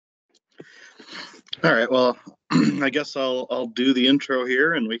All right. Well, I guess I'll do the intro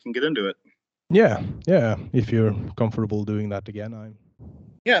here, and we can get into it. Yeah. If you're comfortable doing that again, I'm.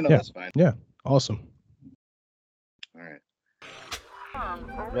 Yeah. No, that's fine. Yeah. Awesome. All right.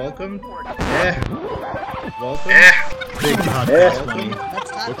 Welcome. Welcome. Big podcast money.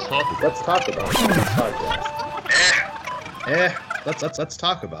 Let's talk about this podcast. Let's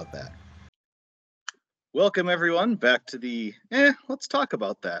talk about that. Welcome everyone back to the Let's Talk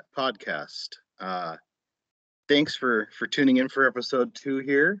About That podcast. Thanks for tuning in for episode 2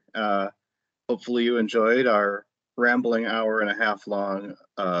 here. Hopefully you enjoyed our rambling hour and a half long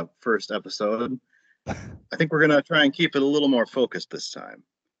first episode. I think we're gonna try and keep it a little more focused this time.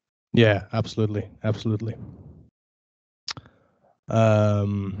 Yeah, absolutely.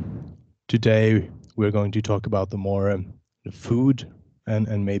 Today we're going to talk about the more the food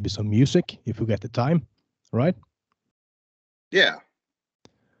and maybe some music if we get the time, right? Yeah.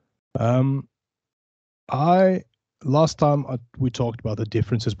 Last time we talked about the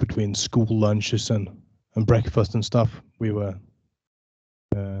differences between school lunches and breakfast and stuff. We were,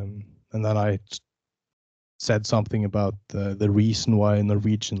 and then I said something about the reason why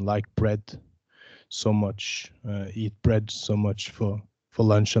Norwegian like bread so much, eat bread so much for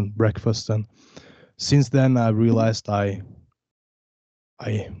lunch and breakfast. And since then, I realized I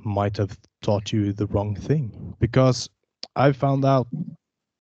might have taught you the wrong thing, because I found out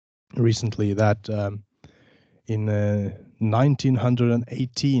recently that in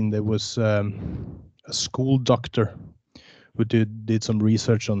 1918 there was a school doctor who did some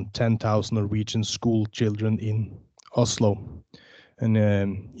research on 10,000 Norwegian school children in Oslo, and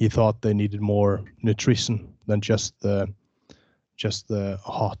he thought they needed more nutrition than just the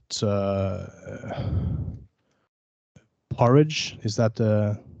hot porridge. Is that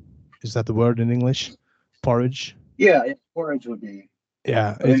the word in English? Porridge. Yeah, porridge would be.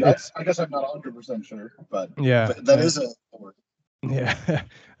 Yeah, I guess I'm not 100% sure, but yeah, that is a word. Yeah,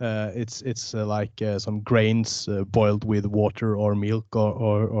 it's like some grains boiled with water or milk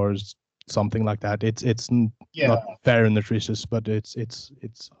or something like that. It's not very nutritious, but it's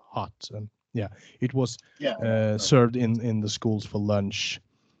hot, and yeah, it was served in the schools for lunch.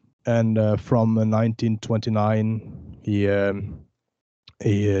 And from 1929, he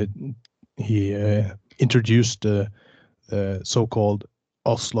introduced the so-called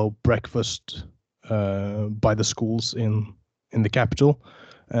Oslo breakfast by the schools in the capital,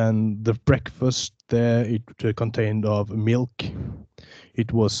 and the breakfast there, it contained of milk.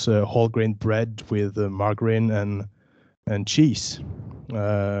 It was whole grain bread with margarine and cheese.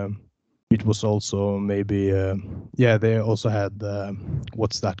 It was also maybe they also had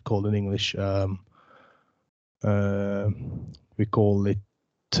what's that called in English? We call it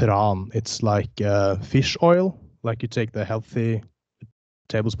tran. It's like fish oil, like you take the healthy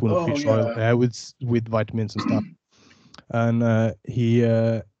tablespoon of fish oil with vitamins and stuff. And he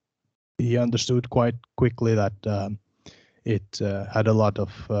understood quite quickly that it had a lot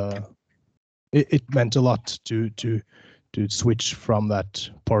of it meant a lot to switch from that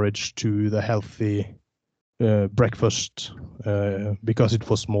porridge to the healthy breakfast, because it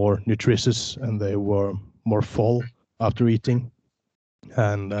was more nutritious and they were more full after eating.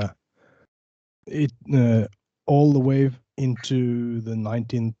 And it all the way into the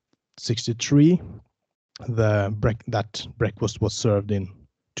 1963, that breakfast was served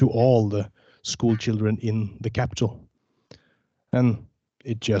to all the school children in the capital, and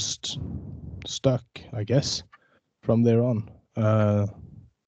it just stuck, I guess, from there on.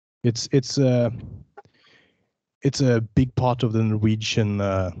 It's a big part of the Norwegian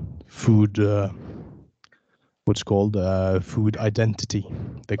food, what's called food identity,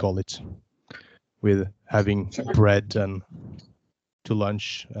 they call it, with having bread and to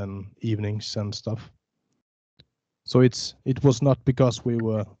lunch and evenings and stuff. So it was not because we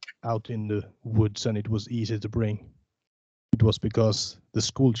were out in the woods and it was easy to bring. It was because the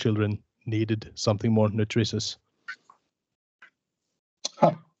school children needed something more nutritious.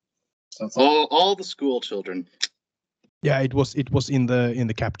 All the school children. Yeah, it was in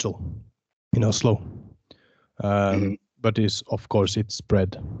the capital, in Oslo. But of course it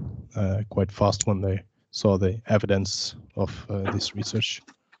spread quite fast when they saw the evidence of this research.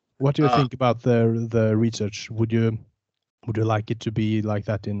 What do you think about the research? Would you like it to be like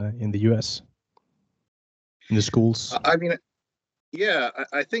that in the US, in the schools? I mean, yeah,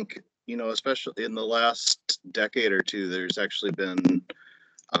 I think, especially in the last decade or two, there's actually been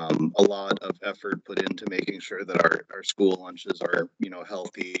a lot of effort put into making sure that our school lunches are,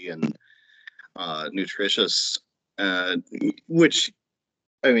 healthy and nutritious, which,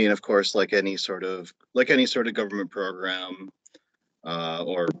 I mean, of course, like any sort of government program,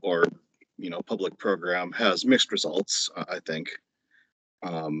 or public program has mixed results, I think.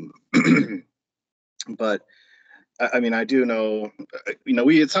 But I mean, I do know,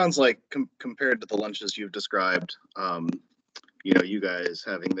 it sounds like compared to the lunches you've described, you guys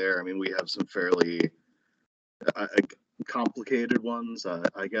having there, I mean, we have some fairly complicated ones,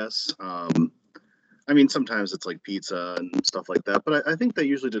 I guess. I mean, sometimes it's like pizza and stuff like that, but I think they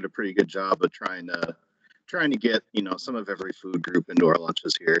usually did a pretty good job of trying to get, some of every food group into our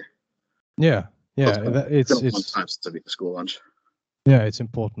lunches here. Yeah, It's been a long time since I've eaten school lunch. Yeah, it's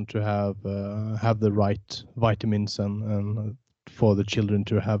important to have the right vitamins and for the children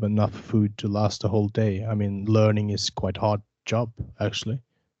to have enough food to last the whole day. I mean, learning is quite hard job actually.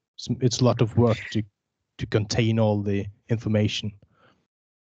 It's a lot of work to contain all the information.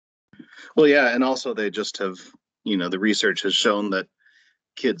 Well, yeah, and also they just have, the research has shown that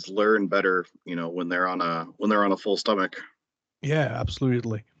kids learn better, when they're on a full stomach. Yeah,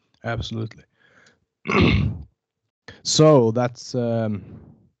 absolutely. So that's I've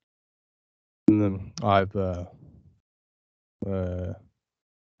what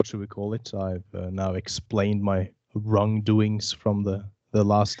should we call it? I've now explained my wrongdoings from the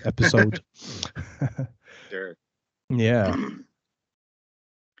last episode. Sure. Yeah.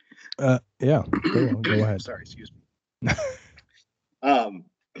 Yeah. Go ahead. Sorry, excuse me.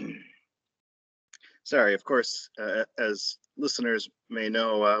 Sorry, of course, as listeners may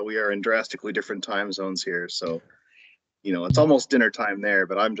know, we are in drastically different time zones here. So, it's almost dinner time there,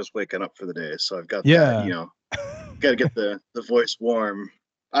 but I'm just waking up for the day. So I've got that, got to get the voice warm.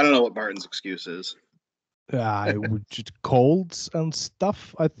 I don't know what Martin's excuse is. I would just colds and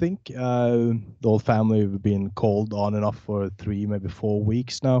stuff. I think the whole family have been cold on and off for 3, maybe 4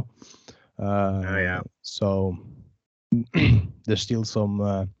 weeks now. Oh yeah. So there's still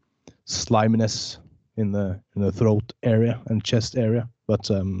some sliminess in the throat area and chest area, but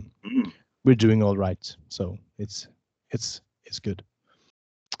we're doing all right. So it's good.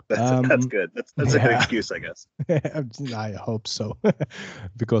 That's good. That's a good excuse, I guess. I hope so,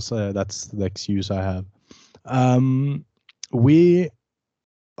 because that's the excuse I have. We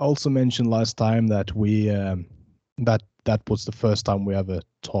also mentioned last time that we that was the first time we ever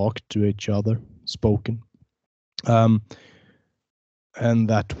talked to each other, spoken, and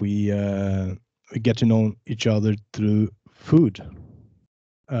that we get to know each other through food.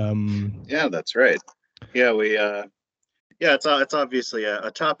 Yeah, that's right. Yeah, we it's obviously a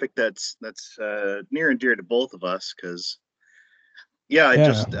topic that's near and dear to both of us, because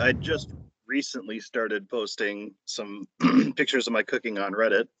I just recently started posting some pictures of my cooking on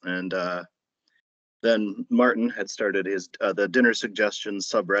Reddit, and then Martin had started his the dinner suggestions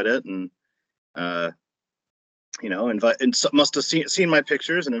subreddit, and must have seen my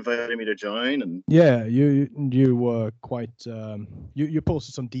pictures and invited me to join. And yeah, you were quite you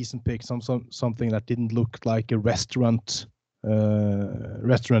posted some decent pics, something that didn't look like a restaurant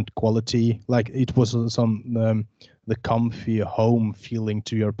quality, like it was some the comfy home feeling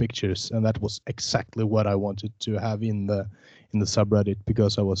to your pictures, and that was exactly what I wanted to have in the subreddit,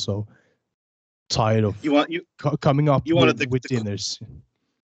 because I was so tired of coming up with dinners.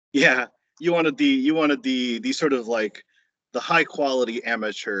 Yeah, you wanted the sort of like the high quality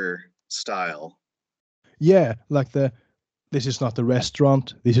amateur style. Yeah, like this is not a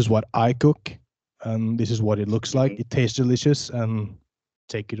restaurant, this is what I cook, and this is what it looks like. It tastes delicious, and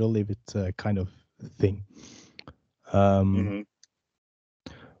take it or leave it kind of thing. Yeah.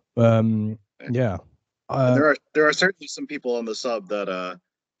 There are certainly some people on the sub that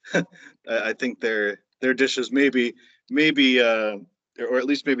I think their dishes maybe or at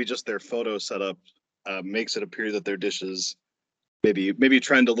least maybe just their photo setup makes it appear that their dishes maybe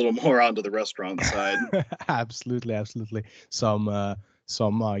trend a little more onto the restaurant side. Absolutely. Some I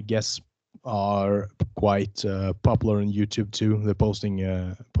guess are quite popular on YouTube too. They're posting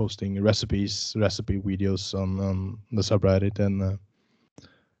recipe videos on the subreddit,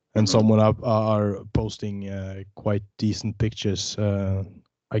 and someone are posting quite decent pictures. I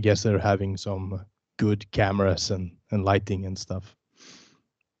guess they're having some good cameras and lighting and stuff.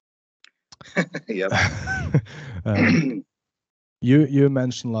 Yep. You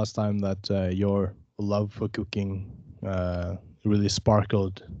mentioned last time that your love for cooking really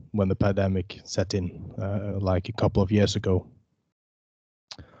sparkled when the pandemic set in, like a couple of years ago.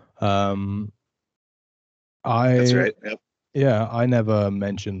 That's right. Yep. Yeah, I never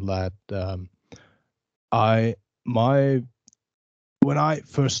mentioned that. When I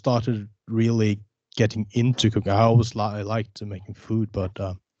first started really getting into cooking, I always liked making food, but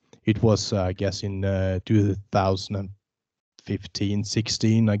it was I guess in 2015,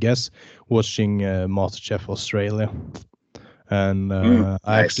 16, I guess, watching MasterChef Australia. and I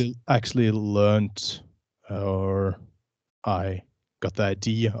nice. actually learned, or I got the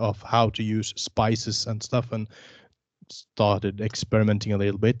idea of how to use spices and stuff, and started experimenting a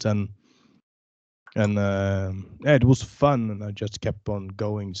little bit, and yeah, it was fun, and I just kept on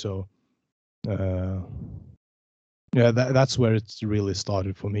going. So yeah, that's where it's really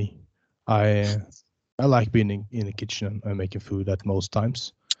started for me. I like being in the kitchen and making food at most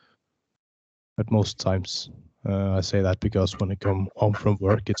times. I say that because when I come home from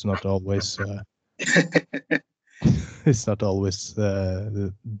work, it's not always it's not always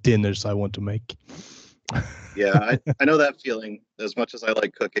the dinners I want to make. Yeah, I know that feeling. As much as I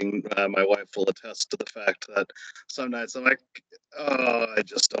like cooking, my wife will attest to the fact that some nights I'm like, oh, I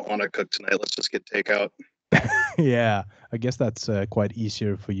just don't want to cook tonight. Let's just get takeout. Yeah, I guess that's quite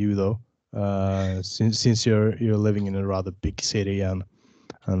easier for you though, since you're living in a rather big city and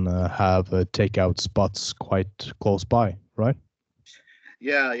have takeout spots quite close by, right?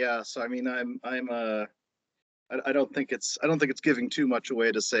 Yeah. So I mean, I don't think it's giving too much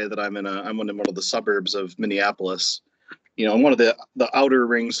away to say that I'm in one of the suburbs of Minneapolis. I'm one of the outer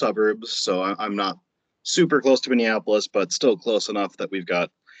ring suburbs, so I'm not super close to Minneapolis, but still close enough that we've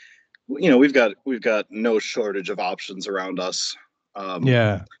got no shortage of options around us.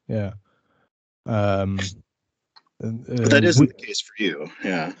 Yeah. But that isn't the case for you.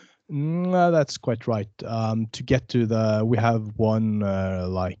 Yeah. No, that's quite right. To get to we have one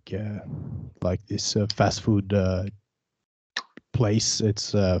like this fast food place.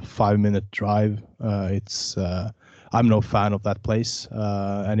 It's a 5-minute drive. I'm no fan of that place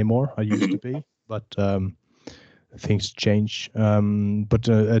anymore. I used to be, but things change. But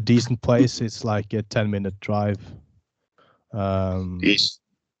a decent place, it's like a 10-minute drive.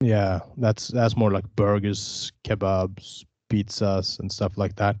 Yeah, that's more like burgers, kebabs, pizzas, and stuff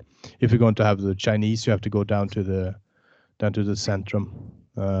like that. If you're going to have the Chinese, you have to go down to the centrum,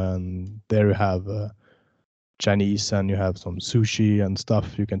 and there you have Chinese, and you have some sushi and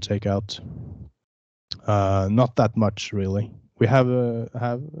stuff you can take out. Not that much really. We have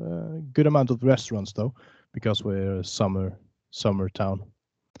a good amount of restaurants though, because we're a summer town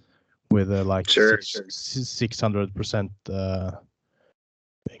with like 600%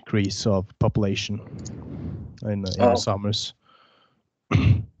 increase of population in the summers.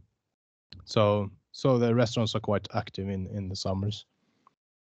 So the restaurants are quite active in the summers.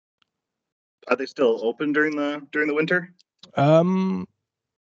 Are they still open during the winter?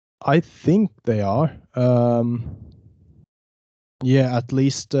 I think they are. Yeah, at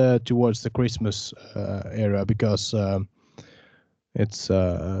least towards the Christmas era, because it's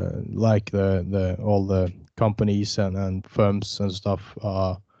like the all the companies and firms and stuff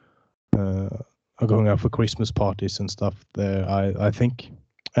are going out for Christmas parties and stuff there. I think,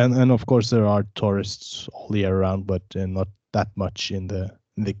 and of course there are tourists all year round, but not that much in the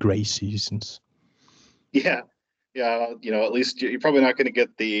gray seasons. Yeah. At least you're probably not going to get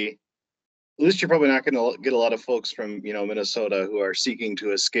a lot of folks from Minnesota who are seeking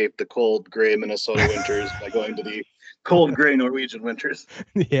to escape the cold, gray Minnesota winters by going to the cold, gray Norwegian winters.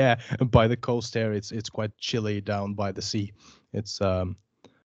 Yeah, by the coast there, it's quite chilly down by the sea. It's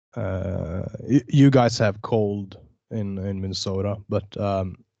you guys have cold in Minnesota, but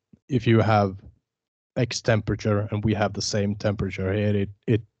if you have X temperature and we have the same temperature here,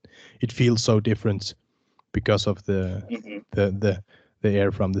 it feels so different because of the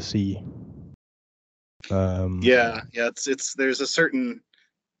air from the sea. It's there's a certain,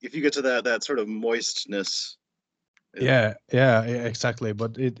 if you get to that sort of moistness. Yeah, exactly.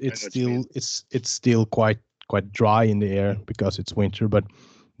 But it's still quite dry in the air because it's winter. But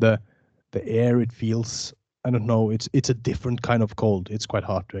the air, it feels, I don't know, it's a different kind of cold. It's quite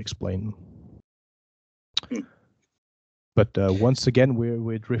hard to explain. But once again,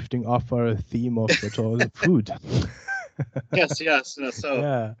 we're drifting off our theme of the food. Yes. So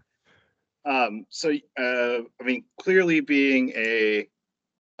yeah. I mean, clearly being a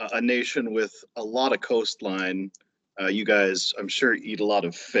nation with a lot of coastline, you guys, I'm sure, eat a lot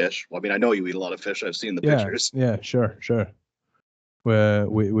of fish. Well, I mean, I know you eat a lot of fish. I've seen the pictures. Yeah, sure.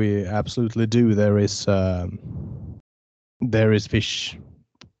 We absolutely do. There is fish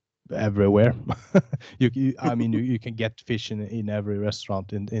everywhere. I mean, you can get fish in every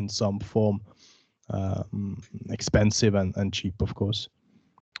restaurant in some form, expensive and cheap, of course.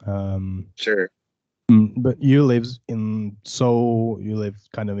 Sure. But you live kind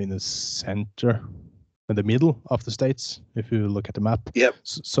of in the center, in the middle of the states, if you look at the map. Yep.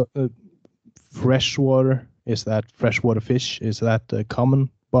 So freshwater, is that freshwater fish? Is that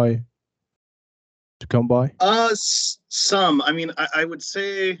common to come by? Some. I mean, I would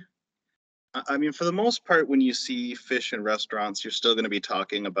say I mean, for the most part, when you see fish in restaurants, you're still going to be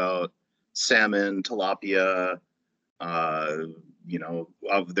talking about salmon, tilapia. Uh,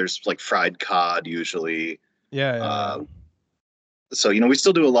 there's like fried cod usually. Yeah. So we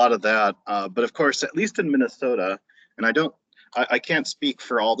still do a lot of that. But of course, at least in Minnesota, and I can't speak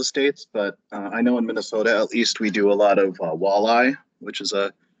for all the states, but I know in Minnesota at least we do a lot of walleye, which is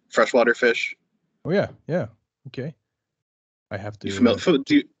a freshwater fish. Oh yeah. Okay. I have You to. familiar?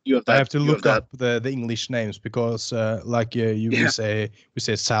 Do you have that? I have to You look have up the English names because, we Yeah. say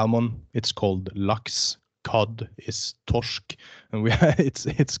salmon, it's called laks. Cod is torsk, and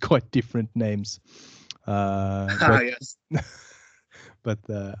it's quite different names. But Yes. but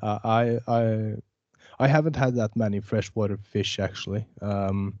I haven't had that many freshwater fish actually.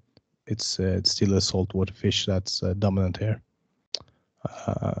 It's still a saltwater fish that's dominant here.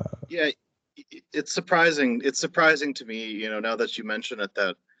 Yeah, it's surprising. It's surprising to me, now that you mention it,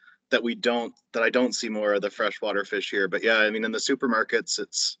 that I don't see more of the freshwater fish here. But yeah, I mean, in the supermarkets,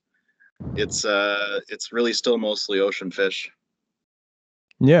 it's really still mostly ocean fish.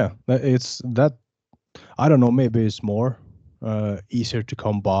 Yeah, it's that. I don't know. Maybe it's more easier to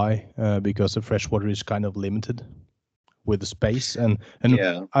come by because the freshwater is kind of limited with the space, and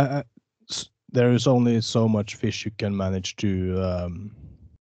Yeah. there is only so much fish you can manage to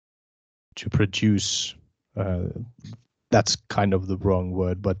produce. That's kind of the wrong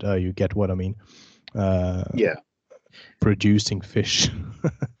word, but you get what I mean. Yeah. Producing fish.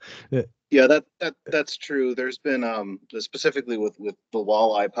 Yeah, that's true. There's been specifically with the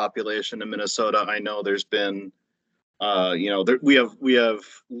walleye population in Minnesota, I know there's been we have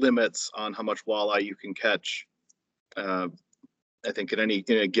limits on how much walleye you can catch. I think in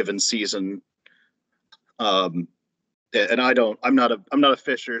a given season. And I'm not a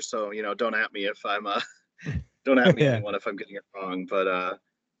fisher, so don't at me if I'm don't at me Yeah. anyone if I'm getting it wrong. But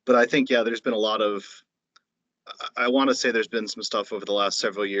I think there's been a lot of I want to say there's been some stuff over the last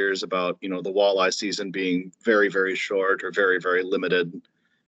several years about the walleye season being very, very short or very, very limited.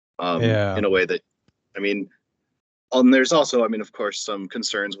 Yeah. In a way that, I mean, there's also, I mean, of course, some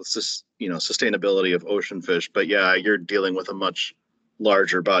concerns with sustainability of ocean fish. But yeah, you're dealing with a much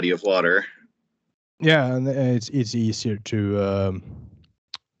larger body of water. Yeah, and it's easier to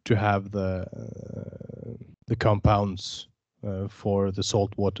have the compounds for the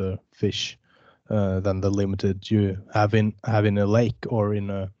saltwater fish than the limited you have in a lake or in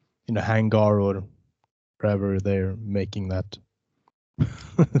a hangar or wherever they're making that.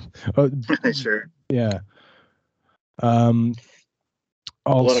 Sure. Yeah. Well, and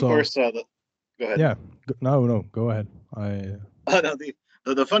of Also, course, go ahead. yeah. No, go ahead.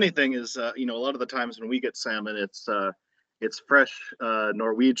 No, the funny thing is, a lot of the times when we get salmon, it's fresh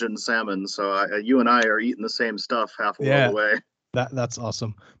Norwegian salmon. So you and I are eating the same stuff half a world away. That's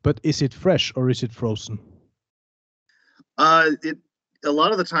awesome. But is it fresh or is it frozen? A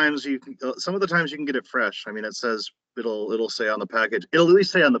lot of the times some of the times you can get it fresh. I mean, it says it'll say on the package. It'll at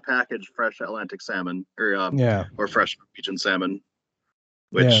least say on the package fresh Atlantic salmon or fresh Norwegian salmon.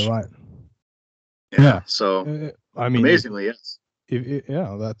 Which right. Yeah. So I mean, amazingly, yes.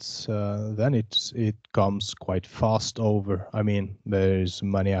 That's then it comes quite fast over. I mean, there's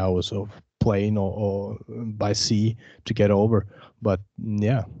many hours of plane or by sea to get over, but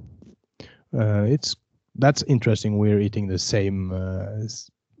yeah, that's interesting. We're eating the same,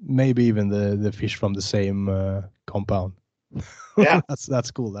 maybe even the fish from the same compound. Yeah.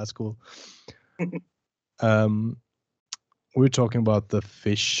 that's cool. That's cool. We're talking about the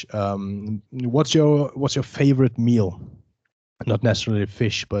fish. What's your favorite meal? Not necessarily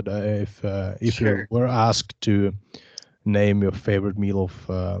fish, but if Sure. you were asked to name your favorite meal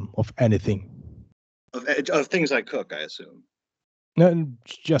of anything, Of things I cook, I assume. no,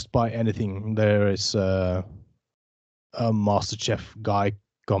 just by anything, there is a master chef guy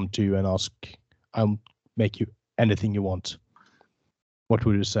come to you and ask, "I'll make you anything you want." What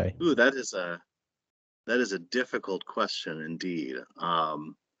would you say? Ooh, that is a difficult question indeed.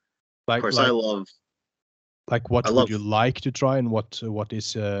 Of course, I love. Like, what would you like to try, and what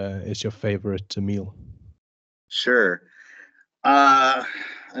is your favorite meal? Sure. I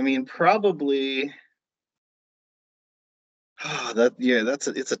mean, probably.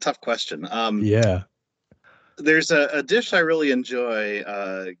 It's a tough question. Yeah. There's a dish I really enjoy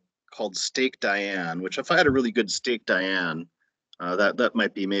called Steak Diane, which if I had a really good Steak Diane, that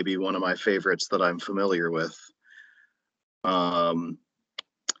might be maybe one of my favorites that I'm familiar with.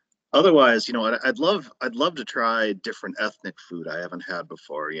 Otherwise, I'd love to try different ethnic food I haven't had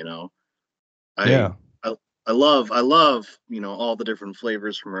before. I I love all the different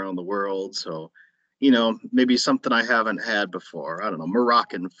flavors from around the world. So, maybe something I haven't had before. I don't know,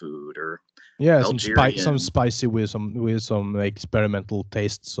 Moroccan food or Yeah, Algerian. some spicy with some experimental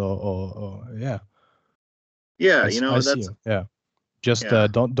tastes or yeah. Yeah, I see. that's Yeah. Just yeah.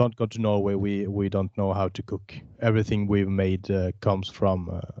 don't go to Norway. We don't know how to cook. Everything we've made comes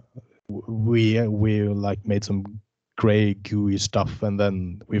from we like made some gray gooey stuff, and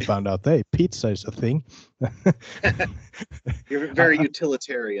then we found out, hey, pizza is a thing. You're very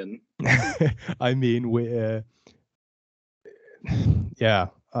utilitarian. I mean, yeah.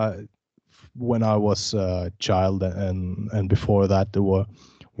 When I was a child and before that,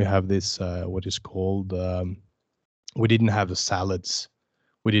 we have this what is called we didn't have the salads.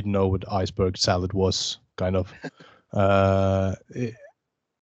 We didn't know what iceberg salad was, kind of. Uh, it-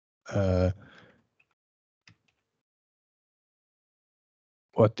 uh,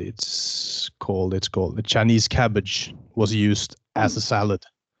 what it's called? It's called the Chinese cabbage was used as a salad.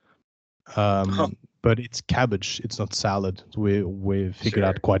 But it's cabbage. It's not salad. We figured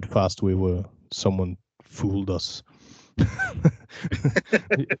out quite fast. Someone fooled us.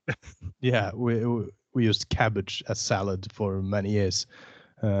 Yeah, we used cabbage as salad for many years,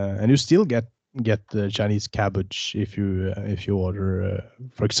 and you still get the Chinese cabbage if you order,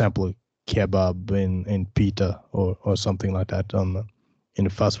 for example, kebab in pita or something like that in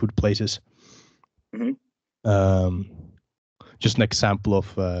fast food places. Mm-hmm. Just an example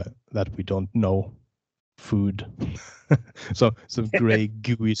of that we don't know food. So some gray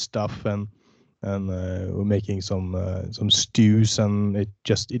gooey stuff and we're making some stews, and it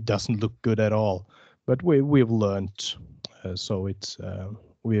doesn't look good at all. But we've learned, so it's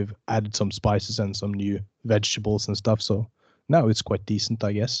we've added some spices and some new vegetables and stuff. So now it's quite decent,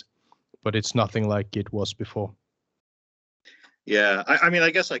 I guess. But it's nothing like it was before. Yeah, I mean,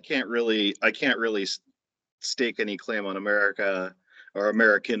 I guess I can't really stake any claim on America or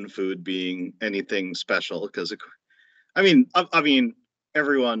American food being anything special because, I mean,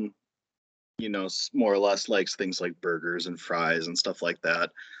 everyone, more or less likes things like burgers and fries and stuff like that.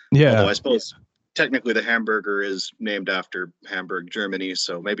 Yeah. Although I suppose technically the hamburger is named after Hamburg, Germany,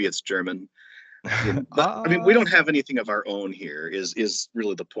 so maybe it's German. But I mean, we don't have anything of our own here. Is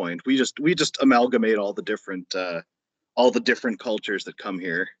really the point. We just amalgamate all the different cultures that come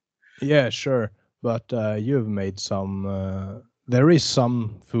here. Yeah, sure. But you've made some. There is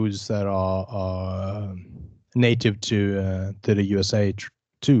some foods that are native to the USA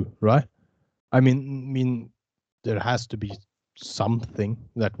too, right? I mean, there has to be something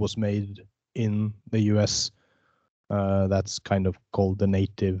that was made in the US that's kind of called the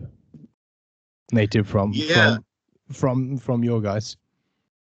native from from your guys.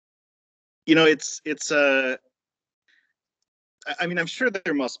 It's I mean, I'm sure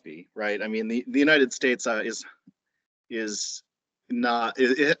there must be, right? I mean, the United States is not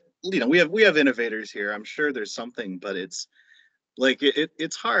we have innovators here. I'm sure there's something, but it's like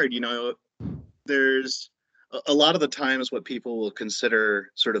it's hard, there's a lot of the times what people will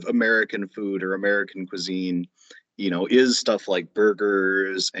consider sort of American food or American cuisine, is stuff like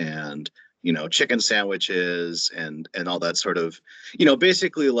burgers and chicken sandwiches and all that sort of,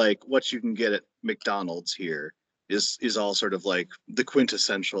 basically like what you can get at McDonald's here is all sort of like the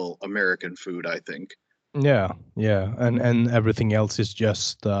quintessential American food, I think. Yeah, and everything else is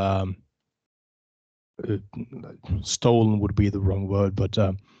just stolen would be the wrong word, but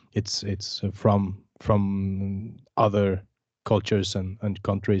it's from other cultures and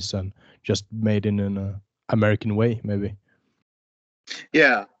countries and just made in an American way, maybe.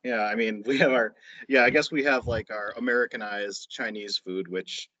 Yeah. I mean, I guess we have like our Americanized Chinese food,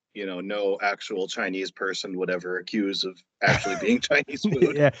 which, no actual Chinese person would ever accuse of actually being Chinese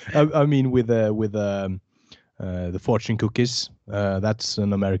food. Yeah, I mean with the fortune cookies, that's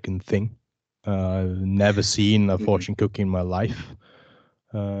an American thing. I've never seen a fortune cookie in my life.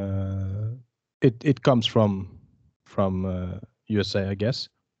 It comes from USA, I guess.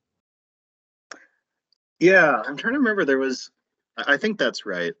 Yeah, I'm trying to remember. I think that's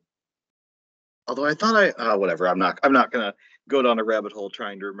right. Although I thought whatever. I'm not gonna go down a rabbit hole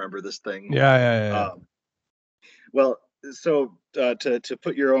trying to remember this thing. Yeah. Well, so to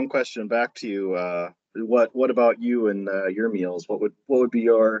put your own question back to you, what about you and your meals? What would be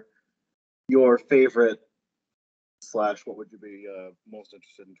your favorite / what would you be most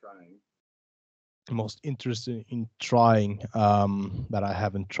interested in trying? Most interested in trying that I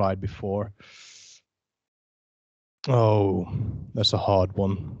haven't tried before. Oh, that's a hard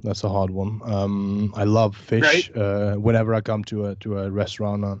one. I love fish. Right? Whenever I come to a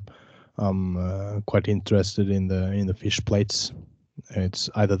restaurant, I'm quite interested in the fish plates. It's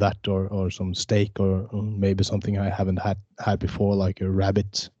either that or some steak or maybe something I haven't had before, like a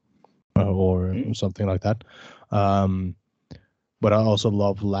rabbit or something like that. but I also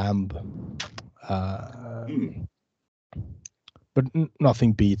love lamb. Uh, But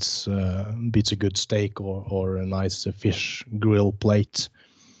nothing beats a good steak or a nice fish grill plate.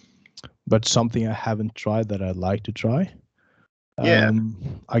 But something I haven't tried that I'd like to try. Yeah.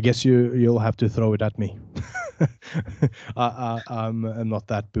 I guess you'll have to throw it at me. I'm not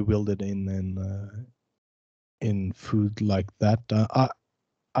that bewildered in food like that.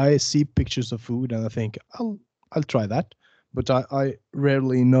 I see pictures of food and I think I'll try that, but I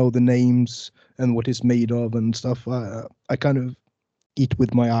rarely know the names and what it's made of and stuff. I kind of eat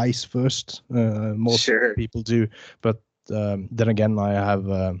with my eyes first. Most Sure. people do, but then again, I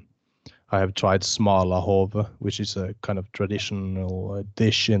have tried smalahove, which is a kind of traditional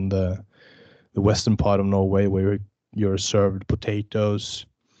dish in the western part of Norway, where you're served potatoes,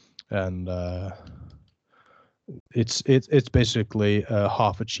 and it's basically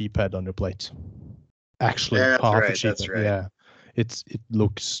half a sheep head on your plate. Actually, That's half a right. sheep That's head. right. Yeah, it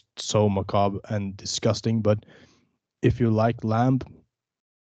looks so macabre and disgusting, but if you like lamb,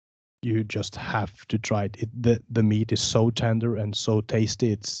 you just have to try it. The meat is so tender and so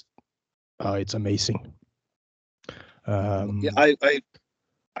tasty. It's amazing. Yeah,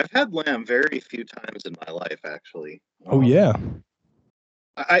 I've had lamb very few times in my life, actually. Oh yeah.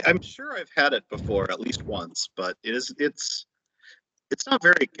 I'm sure I've had it before at least once, but it's not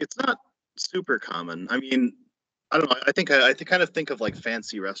super common. I mean, I don't know. I kind of think of like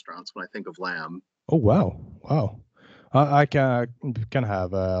fancy restaurants when I think of lamb. Oh wow, wow. I can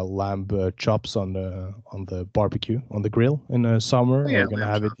have lamb chops on the barbecue on the grill in the summer. Oh yeah, We're gonna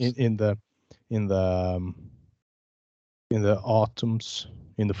lamb have it chops. in the um, in the autumns,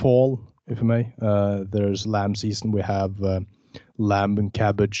 in the fall, if I may. There's lamb season. We have lamb and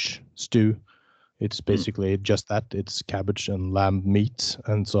cabbage stew. It's basically just that. It's cabbage and lamb meat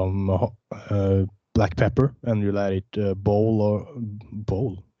and some black pepper, and you let it boil.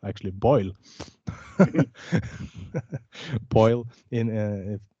 Boil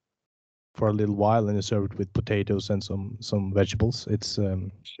in for a little while, and you serve it with potatoes and some vegetables. It's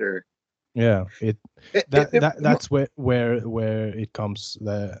Sure. yeah, It that's where it comes,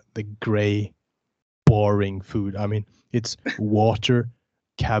 the gray boring food. I mean, it's water,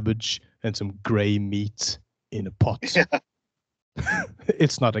 cabbage, and some gray meat in a pot. yeah.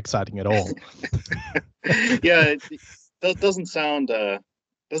 It's not exciting at all. Yeah, that doesn't sound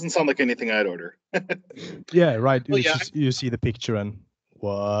like anything I'd order. Yeah, right. Well, yeah, You see the picture and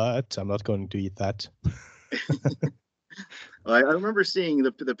what? I'm not going to eat that. I remember seeing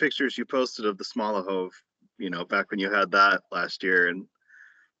the pictures you posted of the Smalahove, back when you had that last year, and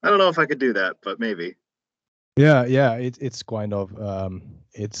I don't know if I could do that, but maybe. Yeah. It's kind of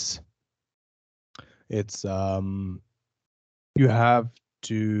it's you have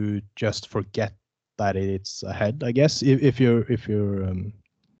to just forget that it's ahead, I guess, if you're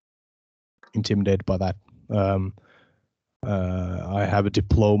intimidated by that. I have a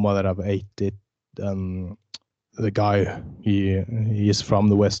diploma that I've ate it. The guy, he is from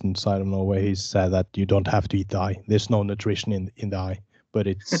the western side of Norway. He said that you don't have to eat the eye. There's no nutrition in the eye, but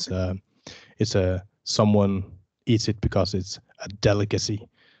it's someone eats it because it's a delicacy.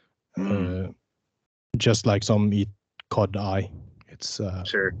 Just like some eat cod eye. It's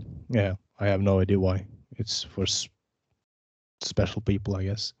Sure. yeah. I have no idea why. It's for special people, I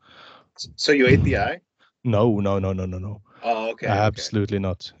guess. So you ate the eye? No. Oh, okay. Absolutely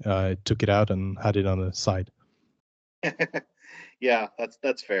not. I took it out and had it on the side. Yeah,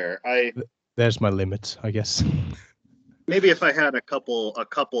 that's fair. There's my limit, I guess. Maybe if I had a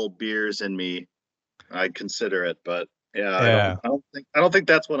couple beers in me, I'd consider it, but yeah, Yeah. I don't think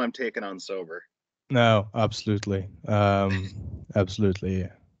that's what I'm taking on sober. No, absolutely. Absolutely.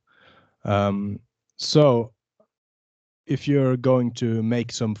 Yeah. So if you're going to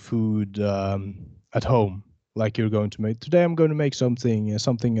make some food at home, like you're going to make today, I'm going to make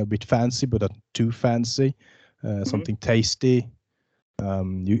something a bit fancy, but not too fancy, something tasty.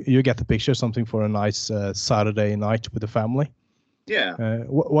 You get the picture, something for a nice Saturday night with the family. Yeah.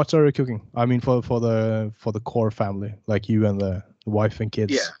 What are you cooking? I mean, for the core family, like you and the wife and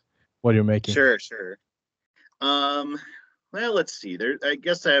kids. Yeah. What are you making? Sure. Well, let's see. I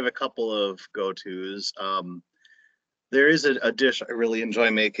guess I have a couple of go-tos. There is a dish I really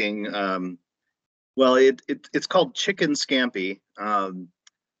enjoy making. Well, it's called chicken scampi.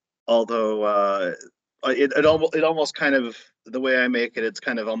 Although it almost kind of, the way I make it, it's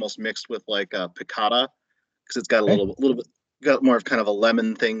kind of almost mixed with like a piccata, because it's got a little bit, got more of kind of a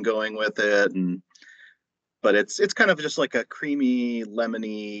lemon thing going with it, but it's kind of just like a creamy,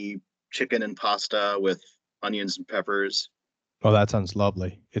 lemony chicken and pasta with onions and peppers. Oh, that sounds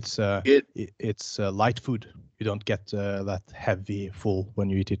lovely. It's It it's light food, You don't get that heavy full when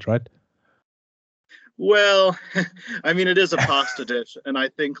you eat it, right? Well, I mean, it is a pasta dish, and I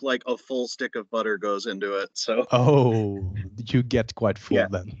think like a full stick of butter goes into it. So Oh, you get quite full Yeah.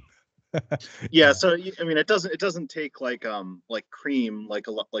 then. yeah, so I mean, it doesn't take like cream like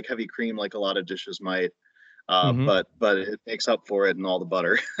heavy cream like a lot of dishes might, Mhm. but it makes up for it in all the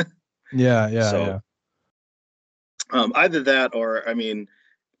butter. Yeah. So either that or I mean,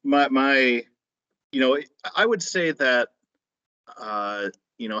 my I would say that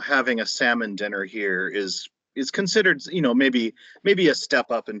having a salmon dinner here is considered, maybe a step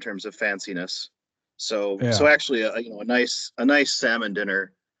up in terms of fanciness. So Yeah. actually, a nice salmon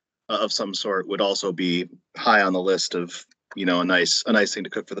dinner of some sort would also be high on the list of a nice thing to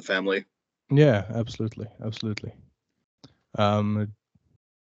cook for the family. Yeah, absolutely.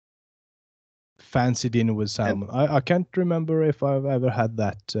 Fancy dinner with And salmon. I can't remember if I've ever had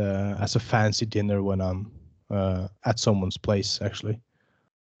that as a fancy dinner when I'm at someone's place actually.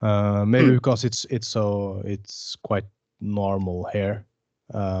 Maybe because it's quite normal here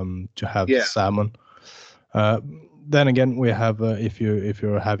to have yeah, salmon. Uh, then again, we have if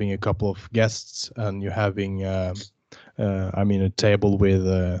you're having a couple of guests and you're having a table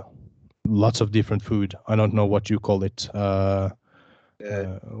with lots of different food. I don't know what you call it. uh,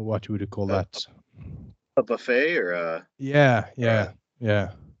 What would you call a, that? a buffet Yeah, or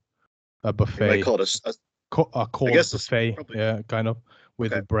a, a you might buffet, call it a I cold guess it's buffet. probably Yeah, kind of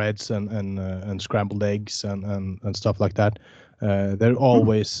with okay. the breads and scrambled eggs and stuff like that. There Hmm.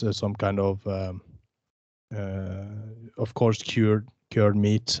 always some kind of course, cured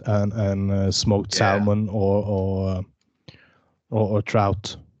meat and smoked Yeah, salmon or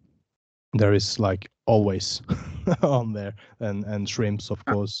trout. There is like always on there, and shrimps, of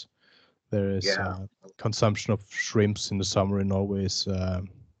huh, course. There is yeah, consumption of shrimps in the summer in Norway is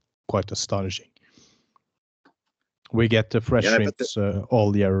quite astonishing. We get the fresh yeah. I bet that. shrimps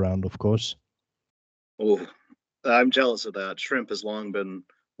all year round, of course. Oh, I'm jealous of that. Shrimp has long been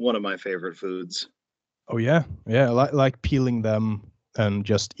one of my favorite foods. Oh yeah, like peeling them and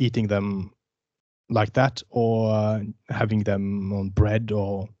just eating them like that, or having them on bread,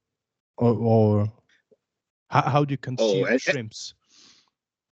 or how do you Oh, consume shrimps?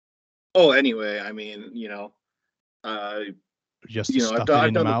 anyway, I mean, uh, Just stuff it I've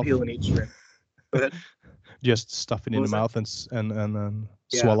in the done the mouth. peel and eat shrimp. Go ahead. Just stuff it What in the was that? mouth and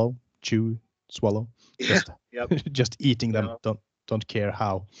Yeah, swallow, chew, swallow. yeah, Just yep. just eating You them. know, Don't care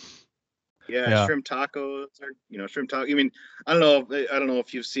how. yeah, Yeah, shrimp tacos or shrimp taco. I mean, I don't know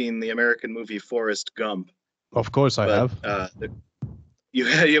if you've seen the American movie Forrest Gump, of course I but have.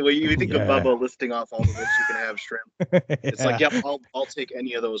 yeah, when you think of Yeah. Bubba listing off all the ways you can have shrimp, it's like, Yeah. yep, I'll take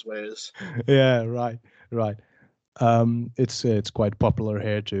any of those ways. Yeah, right. It's quite popular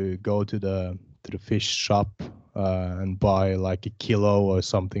here to go to the fish shop and buy like a kilo or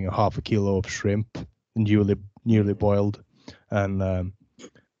something, a half a kilo of shrimp, newly boiled,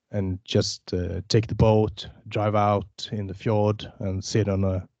 and just take the boat, drive out in the fjord, and sit on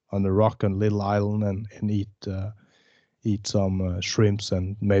a rock on a little island and eat some shrimps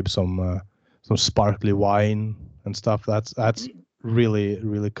and maybe some sparkly wine and stuff. That's Mm.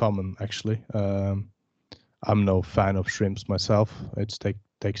 really common actually. I'm no fan of shrimps myself.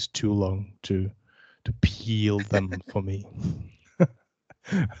 Takes too long to peel them for me.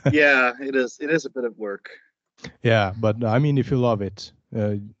 Yeah, it is. It is a bit of work. Yeah, but I mean, if you love it,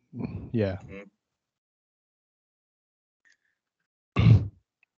 yeah. Mm.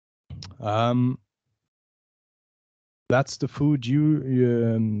 Um, that's the food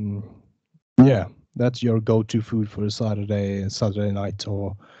yeah, that's your go-to food for a Saturday night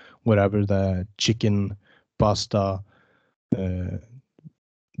or whatever, the chicken pasta uh,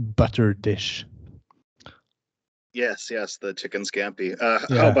 butter dish. Yes, the chicken scampi. How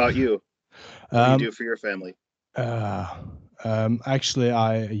Yeah. about you? What do you Um, do for your family? uh, Actually,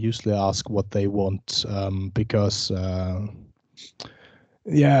 I usually ask what they want because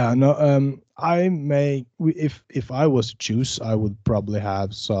yeah, no, if I was to choose, I would probably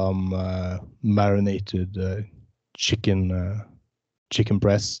have some marinated chicken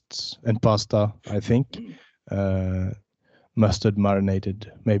breasts and pasta, I think. Mm. Uh, Mustard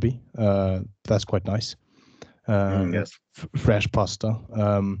marinated, maybe. That's quite nice. Yes. Fresh pasta.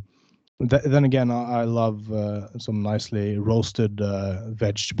 Then again, I love some nicely roasted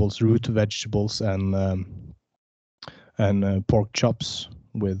vegetables, root vegetables, and pork chops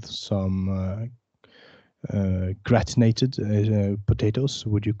with some gratinated potatoes.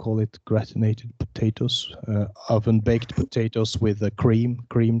 Would you call it gratinated potatoes? Oven baked potatoes with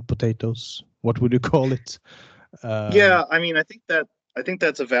creamed potatoes. What would you call it? Yeah, I mean, I think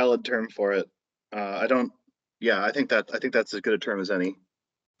that's a valid term for it. I don't. Yeah, I think that's as good a term as any.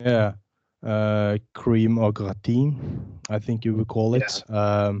 Yeah. Cream au gratin, I think you would call it.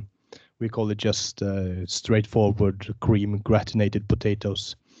 We call it just straightforward cream gratinated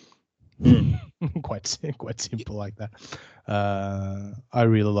potatoes. quite simple like that. I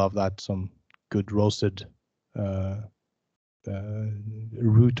really love that. Some good roasted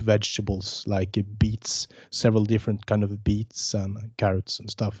root vegetables like beets, several different kind of beets and carrots and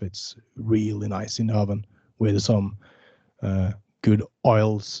stuff. It's really nice in the oven with some good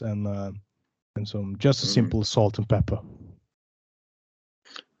oils and some just a simple salt and pepper.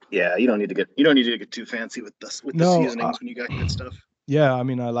 Yeah, you don't need to get too fancy with the seasonings when you got good stuff. Yeah, I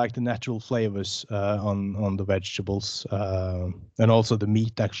mean, I like the natural flavors on the vegetables and also the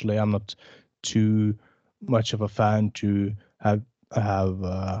meat. Actually, I'm not too much of a fan to have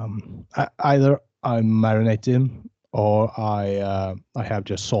either I marinate them or I have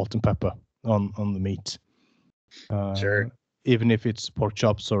just salt and pepper on the meat. Sure. Even if it's pork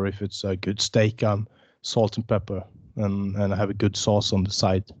chops or if it's a good steak, salt and pepper and I have a good sauce on the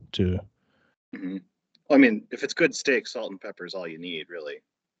side too. Mm-hmm. Well, I mean, if it's good steak, salt and pepper is all you need, really.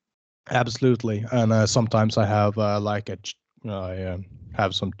 Absolutely, and sometimes I have I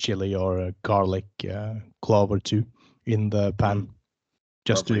have some chili or a garlic clove or two in the pan,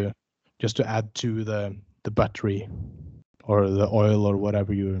 just Lovely. to add to the buttery or the oil or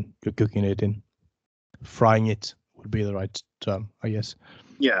whatever you're cooking it in. Frying it would be the right term, I guess.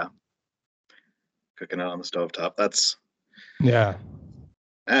 Yeah. Cooking it on the stovetop. Yeah.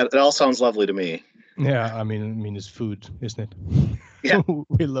 It all sounds lovely to me. Yeah, I mean it's food, isn't it? Yeah.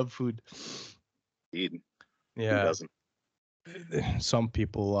 We love food. Indeed. Yeah. Who doesn't? Some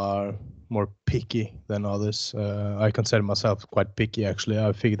people are more picky than others. I consider myself quite picky, actually.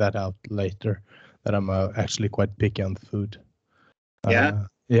 I figured that out later, that I'm actually quite picky on food. Yeah?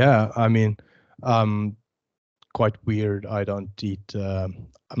 Yeah, I mean, quite weird. I don't eat, I'm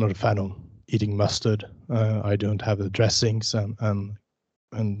not a fan of eating mustard. I don't have the dressings and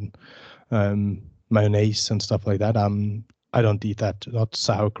mayonnaise and stuff like that. I don't eat that. Not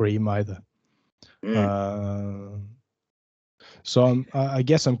sour cream either. So I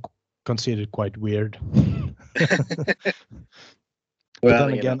guess I'm considered quite weird. But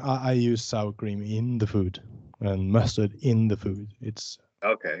then again, I use sour cream in the food and mustard in the food. It's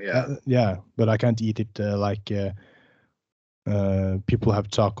okay. Yeah. Yeah, but I can't eat it like people have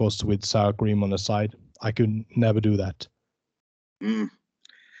tacos with sour cream on the side. I could never do that. You're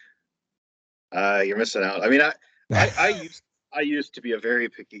missing out. I mean, I used to be a very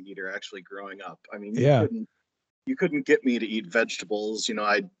picky eater actually growing up. I mean, you couldn't get me to eat vegetables.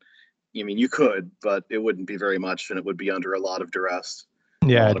 I mean, you could, but it wouldn't be very much, and it would be under a lot of duress.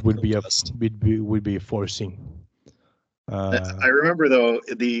 Yeah, it would be forcing. I remember though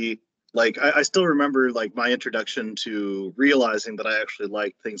I still remember like my introduction to realizing that I actually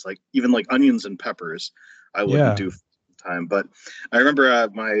liked things like even like onions and peppers. I wouldn't do time, but I remember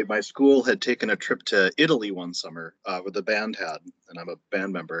my school had taken a trip to Italy one summer where the band had, and I'm a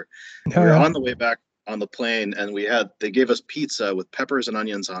band member. And we were on the way back on the plane, and they gave us pizza with peppers and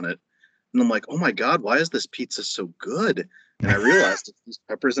onions on it, and I'm like, oh my god, why is this pizza so good? And I realized it's these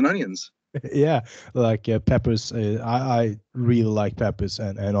peppers and onions. Yeah, like peppers. I really like peppers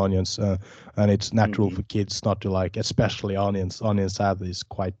and onions, and it's natural for kids not to like, especially onions. Onions have this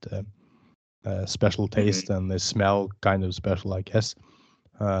quite special taste, and they smell kind of special, I guess.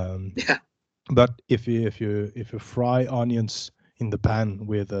 Yeah. But if you fry onions in the pan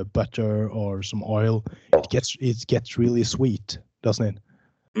with butter or some oil, it gets really sweet, doesn't it?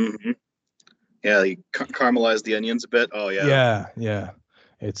 Mm-hmm. Yeah, you caramelize the onions a bit. Oh yeah. Yeah.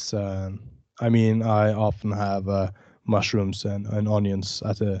 It's I mean, I often have mushrooms and onions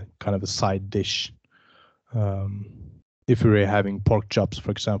as a kind of a side dish. If we're having pork chops,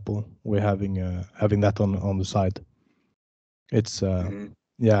 for example, we're having that on the side. It's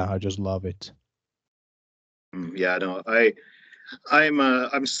yeah, I just love it. Yeah, no,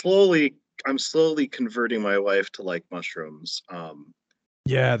 I'm slowly converting my wife to like mushrooms.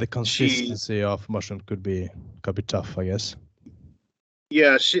 Yeah, the consistency of mushroom could be tough, I guess.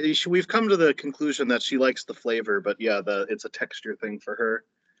 Yeah, we've come to the conclusion that she likes the flavor, but yeah, it's a texture thing for her.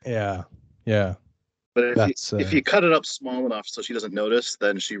 Yeah. But if you cut it up small enough so she doesn't notice,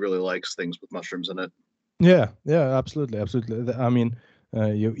 then she really likes things with mushrooms in it. Yeah, absolutely. I mean,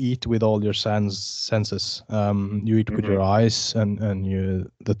 you eat with all your senses. You eat with your eyes and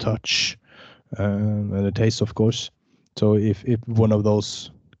the touch and the taste, of course. So if one of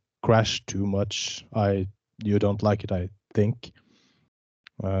those crash too much, you don't like it, I think.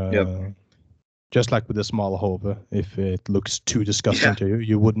 Yep. Just like with the small hove, if it looks too disgusting to you,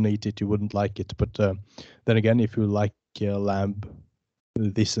 you wouldn't eat it, you wouldn't like it. But then again, if you like lamb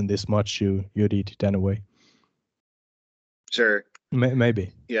this and this much, you'd eat it anyway. Sure.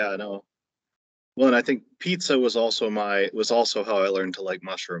 Maybe. Yeah, no. Well, and I think pizza was also how I learned to like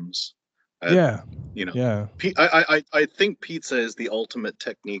mushrooms. Yeah. I think pizza is the ultimate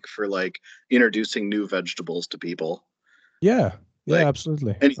technique for like introducing new vegetables to people. Yeah, Like,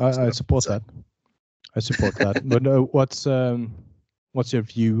 absolutely. anything's I not support pizza. that. I support that. But what's your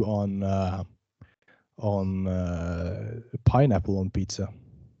view on pineapple on pizza?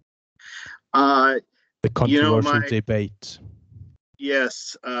 The controversial debate.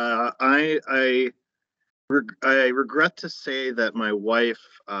 Yes, I regret to say that my wife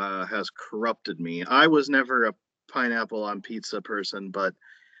has corrupted me. I was never a pineapple on pizza person, but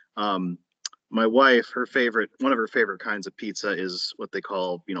my wife, one of her favorite kinds of pizza is what they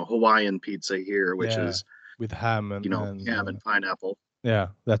call, Hawaiian pizza here, which is with ham and ham and pineapple. Yeah,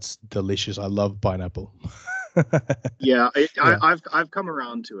 that's delicious. I love pineapple. Yeah, I've come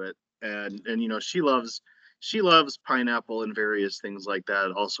around to it, and she loves pineapple and various things like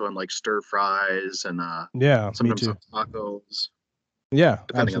that. Also on like stir fries and me sometimes too. on tacos. Yeah,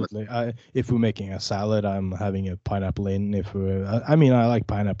 Depending absolutely. If we're making a salad, I'm having a pineapple in. If I like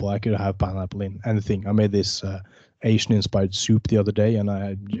pineapple. I could have pineapple in anything. I made this Asian-inspired soup the other day, and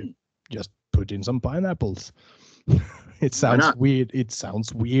I just put in some pineapples. It sounds weird. It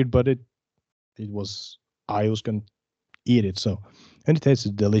sounds weird, but I was gonna eat it. So, and it tastes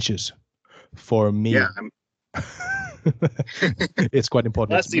delicious for me. Yeah, it's quite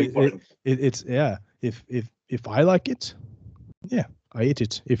important. That's the important. It's if I like it, yeah, I eat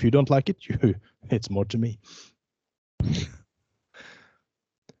it. If you don't like it, it's more to me.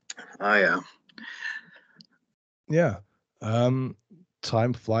 Oh yeah. Yeah.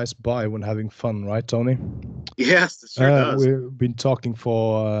 Time flies by when having fun, right, Tony? Yes, it sure does. We've been talking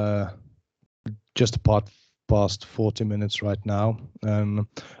for just past 40 minutes right now.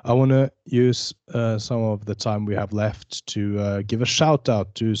 I want to use some of the time we have left to give a shout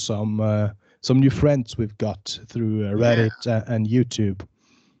out to some new friends we've got through Reddit and YouTube.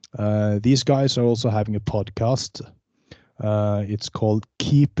 These guys are also having a podcast. It's called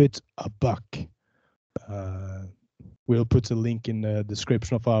Keep It a Buck. We'll put a link in the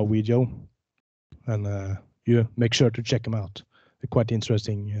description of our video, and you make sure to check them out. They're quite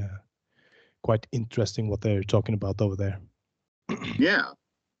interesting. Quite interesting what they're talking about over there. Yeah.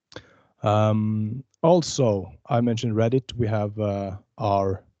 Also, I mentioned Reddit. We have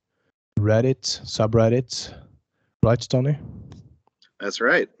our Reddit subreddit, right, Tony? That's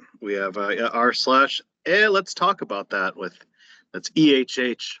right. We have let's talk about that that's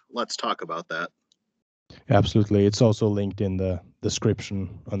EHH. Let's talk about that. Absolutely. It's also linked in the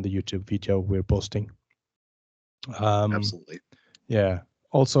description on the YouTube video we're posting. Absolutely. Yeah.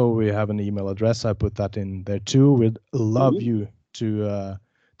 Also, we have an email address. I put that in there too. We'd love you to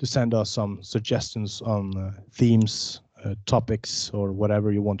send us some suggestions on themes, topics, or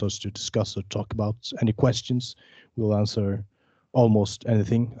whatever you want us to discuss or talk about. Any questions, we'll answer almost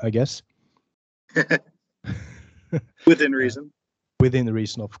anything, I guess. Within reason. Within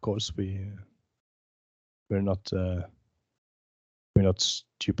reason, of course. We're not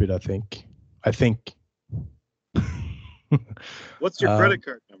stupid. I think. What's your credit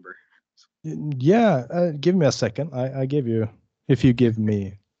card number? Yeah, give me a second. I give you. If you give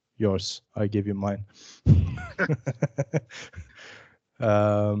me yours, I give you mine.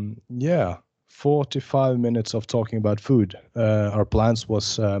 Yeah, 45 minutes of talking about food. Our plans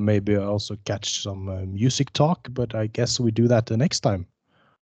was maybe also catch some music talk, but I guess we do that the next time.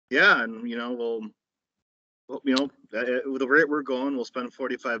 Yeah, and the rate we're going, we'll spend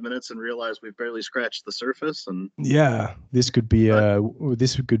 45 minutes and realize we've barely scratched the surface. And yeah, this could be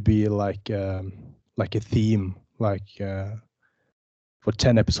like a theme. Like for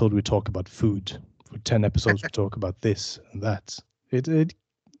 10 episodes we talk about food. For 10 episodes we talk about this and that.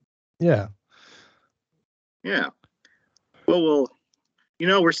 Yeah. Well,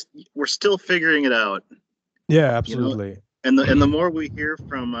 we're still figuring it out. Yeah, absolutely. And the more we hear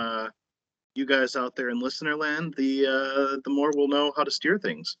from you guys out there in listener land, the more we'll know how to steer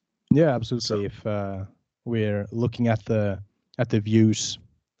things. Yeah, absolutely. So, if we're looking at the views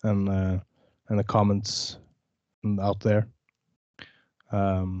and the comments out there,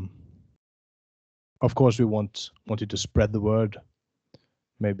 of course we want you to spread the word.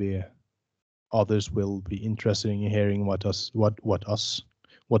 Maybe others will be interested in hearing what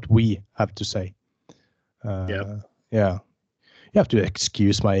we have to say. Yeah. You have to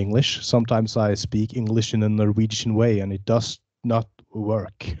excuse my English. Sometimes I speak English in a Norwegian way, and it does not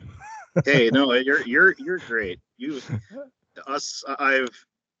work. Hey, no, you're great.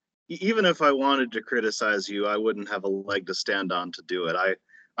 Even if I wanted to criticize you, I wouldn't have a leg to stand on to do it.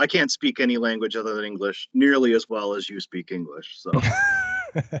 I can't speak any language other than English nearly as well as you speak English. So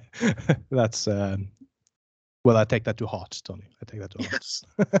That's well, I take that to heart, Tony. I take that to heart.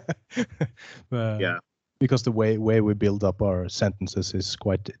 yes, yeah, Because the way we build up our sentences is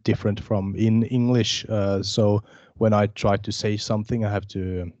quite different from in English. So when I try to say something, I have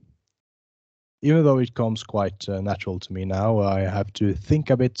to, even though it comes quite natural to me now, I have to think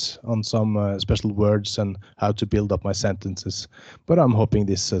a bit on some special words and how to build up my sentences. But I'm hoping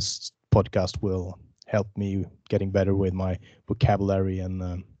this podcast will help me getting better with my vocabulary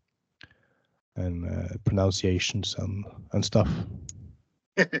and pronunciations and stuff.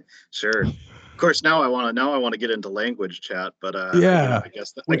 sure. Of course, now I want to get into language chat, but Yeah.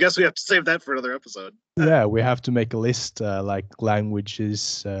 I guess we have to save that for another episode. Yeah, we have to make a list like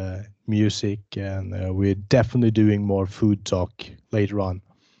languages, music, and we're definitely doing more food talk later on.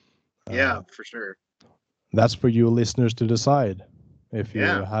 Yeah, for sure. That's for you listeners to decide. If you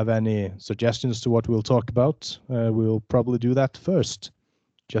Yeah. have any suggestions to what we'll talk about, we'll probably do that first,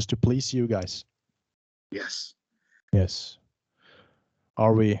 just to please you guys. Yes. Yes.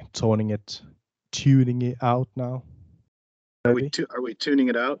 Are we tuning it out now? Are we tuning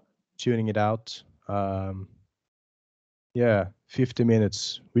it out? Tuning it out. Yeah, 50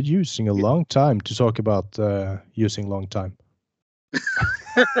 minutes. We're using a long time to talk about using long time.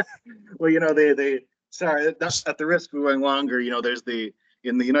 Well, sorry, that's at the risk of going longer.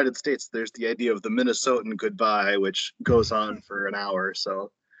 In the United States, there's the idea of the Minnesotan goodbye, which goes on for an hour.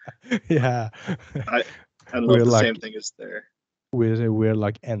 So Yeah. I don't know if the same thing is there. We're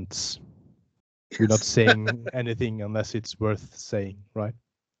like ants. We're not saying anything unless it's worth saying, right?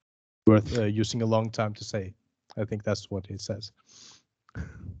 Worth using a long time to say. I think that's what it says.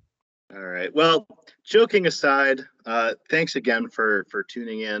 All right. Well, joking aside, thanks again for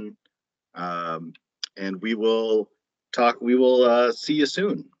tuning in, and we will talk. We will see you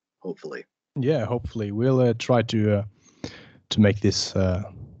soon, hopefully. Yeah, hopefully we'll try to make this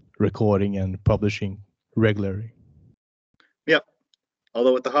recording and publishing regularly. Yep.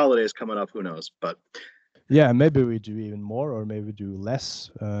 Although with the holidays coming up, who knows? But yeah, maybe we do even more, or maybe do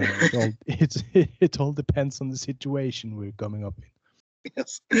less. It all depends on the situation we're coming up in.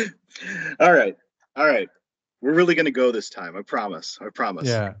 Yes. All right. We're really gonna go this time. I promise.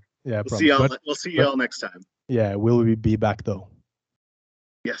 Yeah. We'll see y'all next time. Yeah, will we be back though?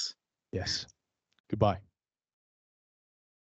 Yes. Yes. Goodbye.